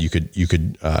approval, then you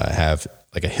could have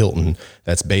like a Hilton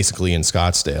that's basically in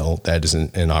Scottsdale that is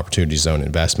an opportunity zone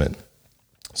investment.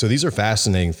 So these are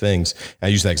fascinating things. I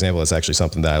use that example. That's actually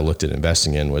something that I looked at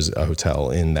investing in, was a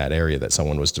hotel in that area that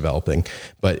someone was developing.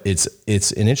 But it's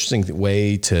an interesting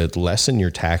way to lessen your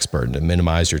tax burden, to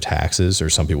minimize your taxes, or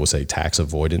some people say tax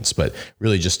avoidance, but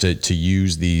really just to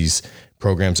use these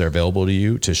programs that are available to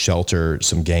you to shelter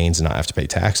some gains and not have to pay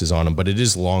taxes on them. But it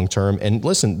is long-term. And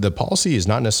listen, the policy is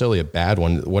not necessarily a bad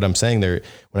one. What I'm saying there,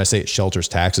 when I say it shelters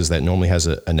taxes, that normally has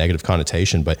a negative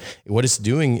connotation, but what it's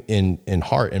doing in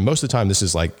heart, and most of the time this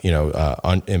is like,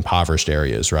 impoverished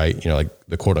areas, right? Like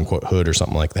the quote unquote hood or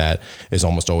something like that is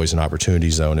almost always an opportunity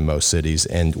zone in most cities.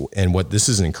 And what this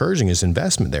is encouraging is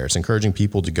investment there. It's encouraging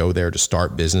people to go there to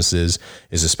start businesses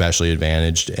is especially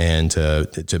advantaged, and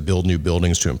to build new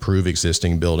buildings, to improve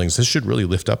existing buildings. This should really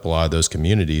lift up a lot of those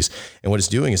communities. And what it's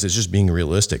doing is it's just being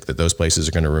realistic that those places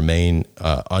are going to remain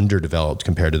underdeveloped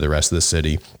compared to the rest of the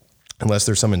city, unless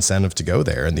there's some incentive to go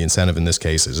there. And the incentive in this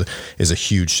case is a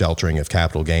huge sheltering of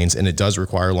capital gains. And it does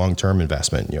require long-term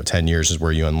investment. 10 years is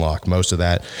where you unlock most of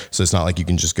that. So it's not like you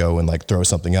can just go and like throw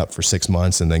something up for 6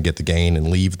 months and then get the gain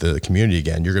and leave the community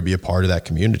again. You're going to be a part of that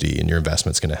community, and your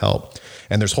investment's going to help.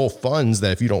 And there's whole funds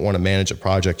that if you don't want to manage a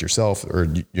project yourself, or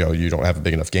you don't have a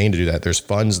big enough gain to do that, there's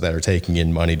funds that are taking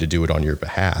in money to do it on your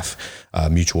behalf,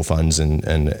 mutual funds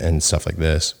and stuff like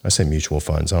this. I say mutual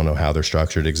funds. I don't know how they're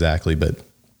structured exactly, but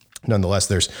nonetheless,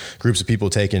 there's groups of people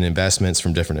taking investments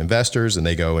from different investors, and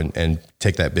they go and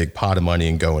take that big pot of money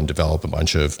and go and develop a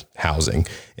bunch of housing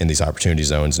in these opportunity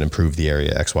zones and improve the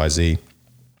area XYZ.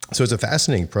 So it's a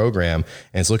fascinating program,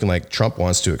 and it's looking like Trump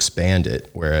wants to expand it,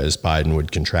 whereas Biden would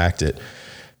contract it.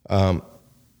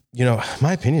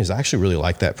 My opinion is I actually really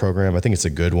like that program. I think it's a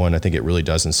good one. I think it really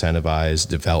does incentivize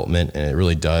development, and it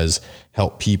really does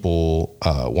help people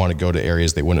want to go to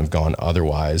areas they wouldn't have gone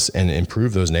otherwise, and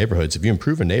improve those neighborhoods. If you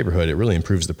improve a neighborhood, it really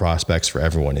improves the prospects for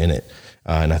everyone in it.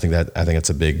 And I think that's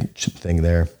a big thing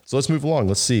there. So let's move along.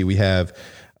 Let's see. We have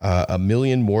 1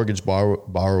 million mortgage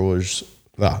borrowers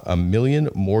A million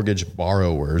mortgage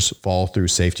borrowers fall through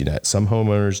safety net. Some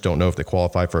homeowners don't know if they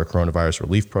qualify for a coronavirus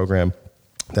relief program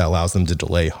that allows them to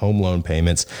delay home loan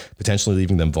payments, potentially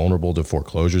leaving them vulnerable to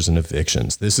foreclosures and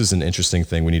evictions. This is an interesting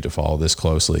thing. We need to follow this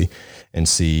closely and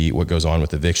see what goes on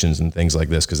with evictions and things like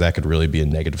this, because that could really be a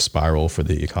negative spiral for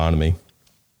the economy.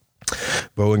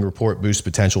 Boeing report boosts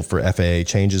potential for FAA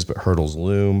changes, but hurdles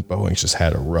loom. Boeing's just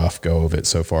had a rough go of it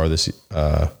so far this,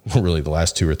 really the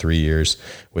last 2 or 3 years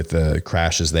with the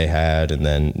crashes they had, and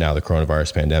then now the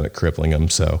coronavirus pandemic crippling them.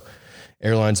 So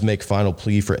airlines make final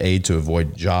plea for aid to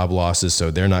avoid job losses.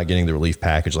 So they're not getting the relief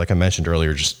package. Like I mentioned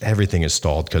earlier, just everything is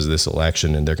stalled because of this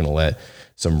election, and they're going to let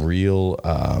some real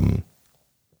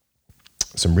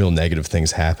negative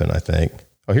things happen, I think.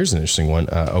 Oh, here's an interesting one.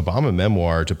 Obama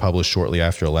memoir to publish shortly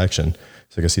after election.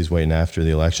 So I guess he's waiting after the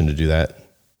election to do that.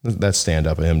 That's stand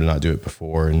up of him to not do it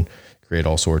before and create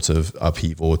all sorts of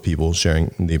upheaval with people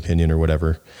sharing the opinion or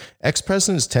whatever.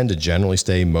 Ex-presidents tend to generally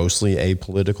stay mostly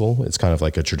apolitical. It's kind of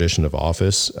like a tradition of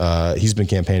office. He's been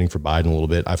campaigning for Biden a little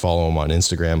bit. I follow him on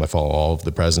Instagram. I follow all of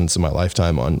the presidents in my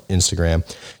lifetime on Instagram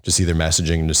to see their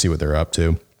messaging and to see what they're up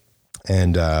to.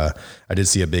 And I did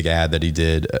see a big ad that he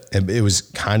did. It was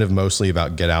kind of mostly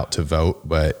about get out to vote,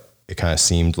 but it kind of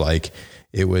seemed like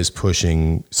it was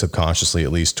pushing subconsciously,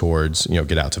 at least towards,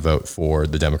 get out to vote for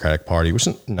the Democratic Party, which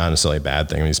is not necessarily a bad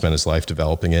thing. I mean, he spent his life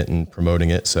developing it and promoting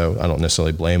it, so I don't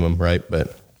necessarily blame him, right?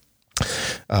 But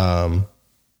I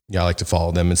like to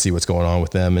follow them and see what's going on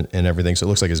with them and everything. So it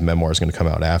looks like his memoir is going to come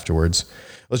out afterwards.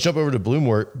 Let's jump over to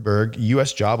Bloomberg.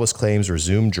 U.S. jobless claims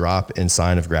resume drop in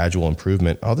sign of gradual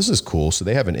improvement. Oh, this is cool. So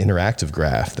they have an interactive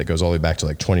graph that goes all the way back to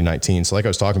like 2019. So like I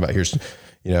was talking about, here's,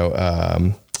 1-25,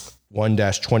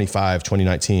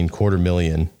 2019,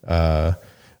 250,000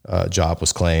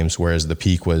 jobless claims, whereas the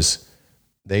peak was,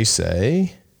 they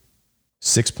say,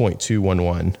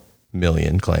 6.211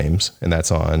 million claims. And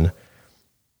that's on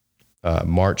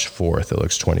March 4th. It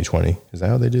looks 2020. Is that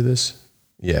how they do this?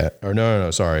 Yeah. Or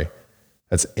no, sorry.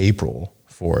 That's April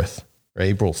 4th or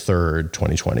April 3rd,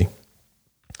 2020.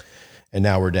 And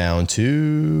now we're down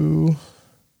to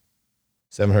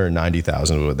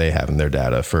 790,000 what they have in their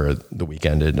data for the week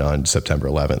ended on September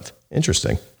 11th.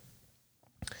 Interesting.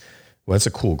 Well, that's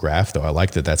a cool graph, though. I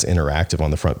like that that's interactive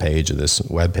on the front page of this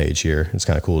web page here. It's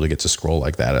kind of cool to get to scroll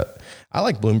like that. I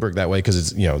like Bloomberg that way because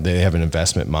it's, they have an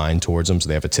investment mind towards them. So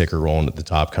they have a ticker rolling at the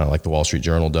top, kind of like the Wall Street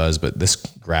Journal does. But this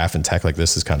graph and tech like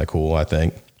this is kind of cool, I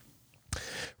think.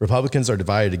 Republicans are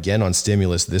divided again on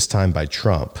stimulus, this time by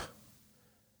Trump.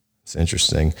 It's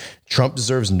interesting. Trump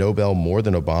deserves Nobel more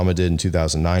than Obama did in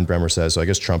 2009, Bremer says. So I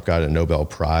guess Trump got a Nobel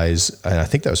Prize, and I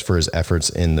think that was for his efforts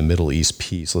in the Middle East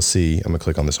peace. Let's see. I'm going to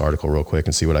click on this article real quick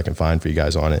and see what I can find for you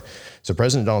guys on it. So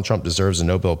President Donald Trump deserves a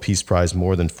Nobel Peace Prize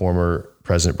more than former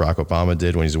President Barack Obama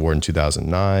did when he was awarded in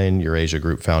 2009. Eurasia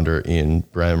Group founder Ian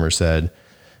Bremer said.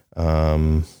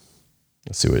 Let's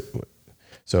see what.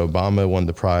 So Obama won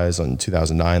the prize in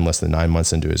 2009, less than 9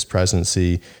 months into his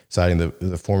presidency, citing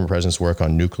the former president's work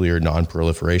on nuclear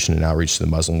non-proliferation and outreach to the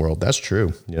Muslim world. That's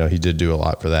true. He did do a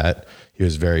lot for that. He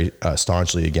was very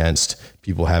staunchly against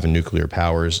people having nuclear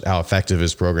powers. How effective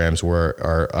his programs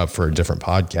are up for a different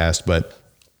podcast, but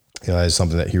that is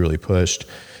something that he really pushed.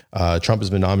 Trump has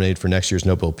been nominated for next year's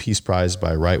Nobel Peace Prize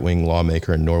by a right-wing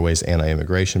lawmaker in Norway's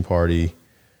anti-immigration party.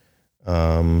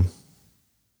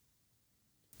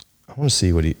 I want to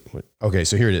see okay,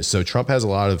 so here it is. So Trump has a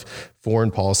lot of foreign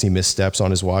policy missteps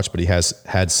on his watch, but he has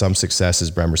had some success,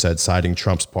 as Bremer said, citing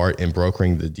Trump's part in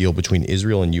brokering the deal between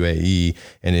Israel and UAE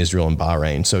and Israel and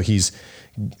Bahrain. So he's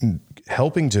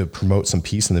helping to promote some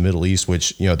peace in the Middle East,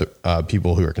 which, the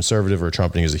people who are conservative are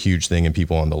trumpeting as a huge thing and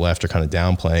people on the left are kind of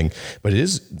downplaying. But it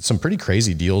is some pretty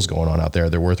crazy deals going on out there.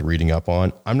 They're worth reading up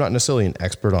on. I'm not necessarily an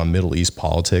expert on Middle East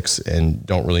politics and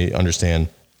don't really understand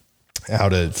how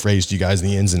to phrase to you guys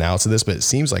the ins and outs of this, but it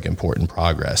seems like important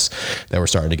progress that we're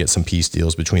starting to get some peace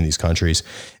deals between these countries.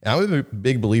 And I'm a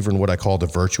big believer in what I call the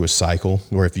virtuous cycle,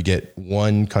 where if you get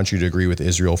one country to agree with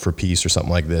Israel for peace or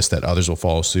something like this, that others will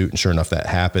follow suit. And sure enough, that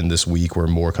happened this week where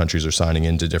more countries are signing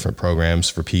into different programs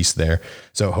for peace there.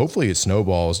 So hopefully it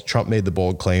snowballs. Trump made the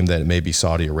bold claim that maybe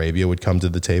Saudi Arabia would come to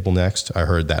the table next. I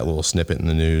heard that little snippet in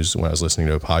the news when I was listening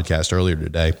to a podcast earlier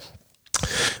today.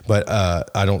 But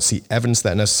I don't see evidence of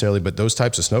that necessarily, but those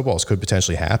types of snowballs could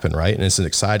potentially happen, right? And it's an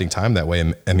exciting time that way.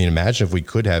 I mean, imagine if we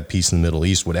could have peace in the Middle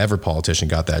East, whatever politician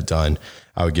got that done,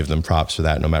 I would give them props for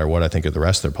that no matter what I think of the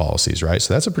rest of their policies, right?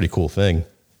 So that's a pretty cool thing.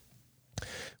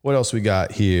 What else we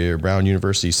got here? Brown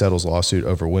University settles lawsuit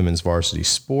over women's varsity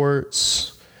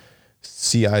sports.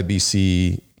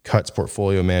 CIBC cuts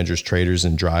portfolio managers, traders,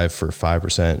 and drive for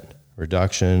 5%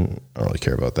 reduction. I don't really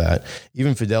care about that.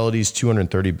 Even Fidelity's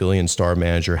 230 billion star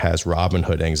manager has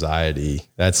Robinhood anxiety.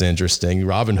 That's interesting.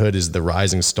 Robinhood is the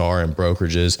rising star in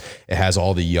brokerages. It has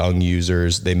all the young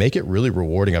users. They make it really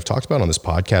rewarding. I've talked about it on this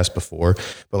podcast before,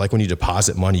 but like when you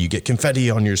deposit money, you get confetti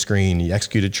on your screen. You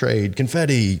execute a trade,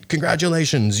 confetti.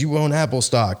 Congratulations, you own Apple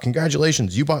stock.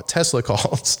 Congratulations, you bought Tesla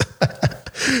calls.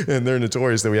 And they're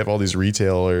notorious that we have all these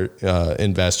retailer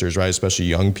investors, right? Especially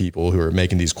young people who are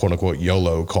making these quote unquote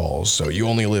YOLO calls. So you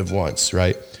only live once,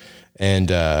 right? And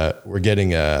we're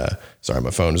getting, sorry,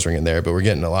 my phone is ringing there, but we're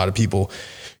getting a lot of people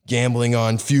gambling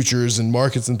on futures and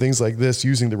markets and things like this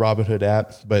using the Robinhood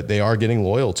app, but they are getting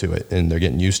loyal to it and they're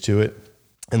getting used to it.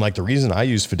 And like the reason I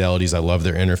use Fidelity is I love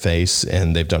their interface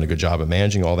and they've done a good job of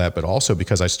managing all that, but also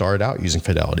because I started out using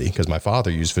Fidelity because my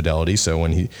father used Fidelity. So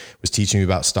when he was teaching me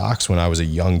about stocks when I was a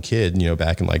young kid,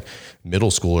 back in like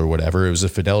middle school or whatever, it was a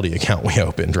Fidelity account we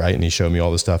opened, right? And he showed me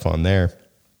all the stuff on there.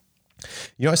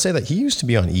 I say that he used to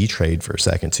be on E-Trade for a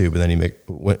second too, but then he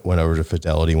went over to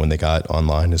Fidelity when they got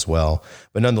online as well.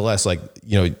 But nonetheless,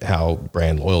 how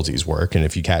brand loyalties work. And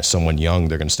if you catch someone young,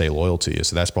 they're going to stay loyal to you.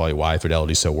 So that's probably why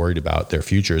Fidelity's so worried about their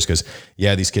futures. Because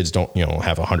these kids don't,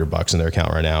 have $100 in their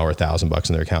account right now or $1,000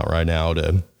 in their account right now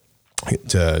to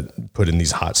put in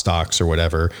these hot stocks or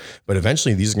whatever. But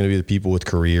eventually these are going to be the people with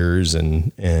careers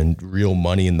and real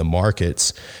money in the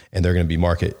markets. And they're going to be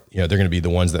they're going to be the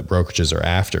ones that brokerages are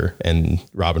after. And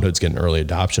Robinhood's getting early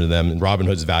adoption of them. And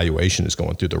Robinhood's valuation is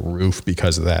going through the roof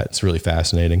because of that. It's really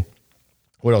fascinating.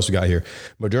 What else we got here?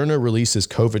 Moderna releases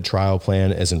COVID trial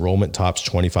plan as enrollment tops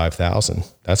 25,000.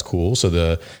 That's cool. So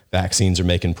the vaccines are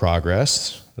making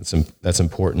progress. That's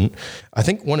important. I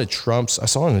think I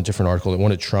saw in a different article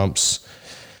that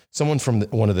someone from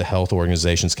one of the health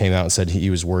organizations came out and said he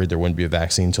was worried there wouldn't be a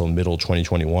vaccine until middle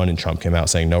 2021. And Trump came out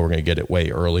saying, no, we're going to get it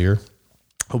way earlier.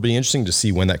 It'll be interesting to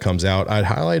see when that comes out. I'd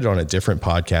highlighted on a different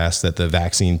podcast that the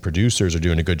vaccine producers are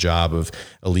doing a good job of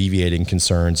alleviating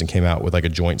concerns and came out with like a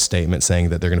joint statement saying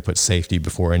that they're going to put safety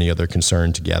before any other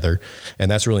concern together. And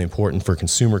that's really important for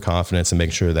consumer confidence and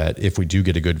make sure that if we do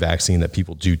get a good vaccine, that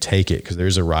people do take it because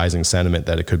there's a rising sentiment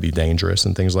that it could be dangerous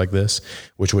and things like this,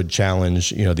 which would challenge,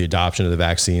 the adoption of the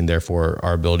vaccine, therefore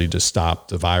our ability to stop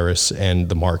the virus and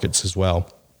the markets as well.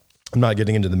 I'm not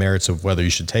getting into the merits of whether you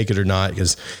should take it or not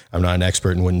because I'm not an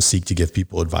expert and wouldn't seek to give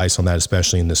people advice on that,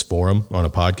 especially in this forum on a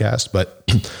podcast. But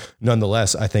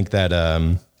nonetheless, I think that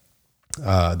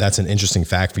that's an interesting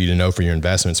fact for you to know for your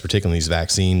investments, particularly these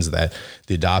vaccines, that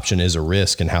the adoption is a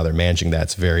risk and how they're managing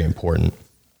that's very important.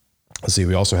 Let's see.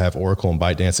 We also have Oracle and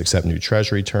ByteDance accept new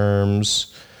treasury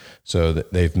terms. So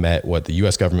they've met what the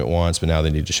U.S. government wants, but now they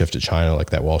need to shift to China,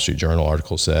 like that Wall Street Journal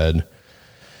article said.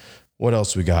 What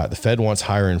else we got? The Fed wants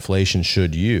higher inflation.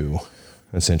 Should you?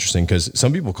 That's interesting because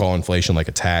some people call inflation like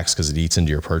a tax because it eats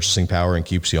into your purchasing power and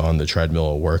keeps you on the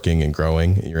treadmill of working and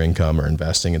growing your income or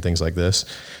investing and things like this.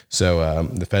 So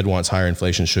the Fed wants higher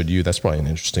inflation. Should you? That's probably an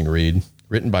interesting read.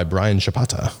 Written by Brian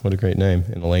Chapata. What a great name.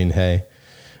 And Elaine Hay.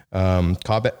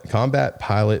 Combat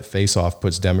pilot face-off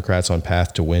puts Democrats on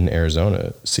path to win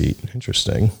Arizona seat.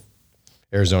 Interesting.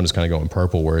 Arizona's kind of going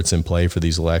purple where it's in play for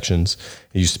these elections.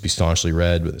 It used to be staunchly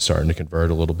red, but it's starting to convert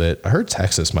a little bit. I heard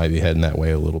Texas might be heading that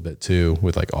way a little bit too,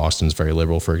 with like Austin's very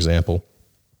liberal, for example.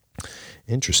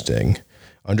 Interesting.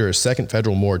 Under a second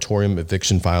federal moratorium,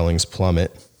 eviction filings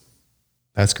plummet.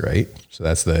 That's great. So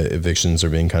that's the evictions are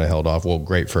being kind of held off. Well,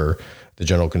 great for the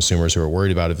general consumers who are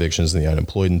worried about evictions and the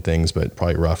unemployed and things, but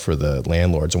probably rough for the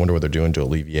landlords. I wonder what they're doing to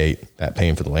alleviate that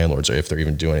pain for the landlords or if they're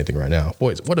even doing anything right now.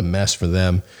 Boy, what a mess for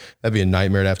them. That'd be a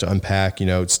nightmare to have to unpack,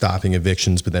 stopping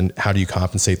evictions, but then how do you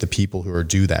compensate the people who are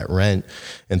due that rent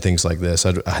and things like this?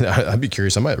 I'd be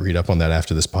curious. I might read up on that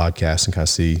after this podcast and kind of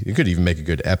see, it could even make a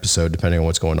good episode depending on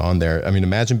what's going on there. I mean,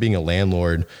 imagine being a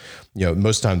landlord.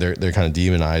 Most of the time they're kind of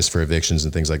demonized for evictions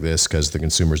and things like this because the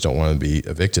consumers don't want to be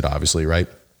evicted, obviously, right?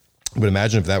 But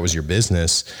imagine if that was your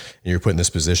business and you're put in this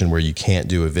position where you can't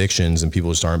do evictions and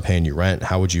people just aren't paying you rent.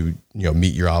 How would you,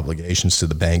 meet your obligations to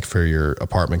the bank for your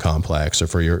apartment complex or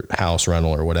for your house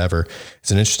rental or whatever?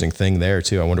 It's an interesting thing there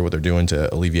too. I wonder what they're doing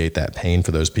to alleviate that pain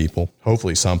for those people.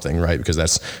 Hopefully something, right? Because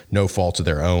that's no fault of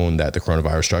their own that the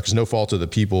coronavirus struck. It's no fault of the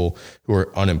people who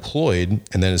are unemployed.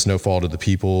 And then it's no fault of the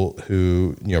people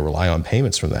who, rely on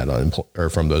payments from that or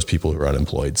from those people who are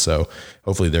unemployed. So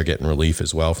hopefully they're getting relief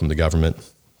as well from the government.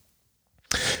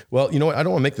 Well, you know what? I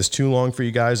don't want to make this too long for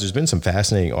you guys. There's been some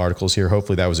fascinating articles here.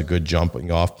 Hopefully that was a good jumping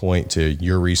off point to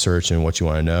your research and what you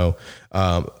want to know.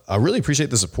 I really appreciate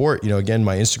the support. Again,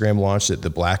 my Instagram launched at the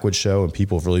Blackwood Show and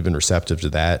people have really been receptive to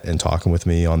that and talking with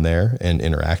me on there and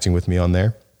interacting with me on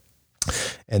there.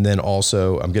 And then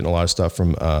also I'm getting a lot of stuff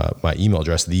from my email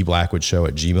address,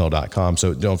 theblackwoodShow@gmail.com.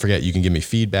 So don't forget, you can give me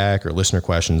feedback or listener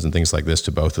questions and things like this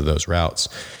to both of those routes.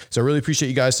 So I really appreciate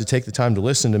you guys to take the time to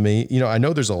listen to me. You know, I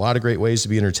know there's a lot of great ways to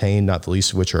be entertained, not the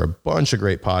least of which are a bunch of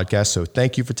great podcasts. So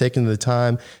thank you for taking the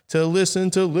time to listen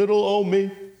to little old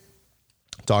me.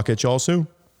 Talk at y'all soon.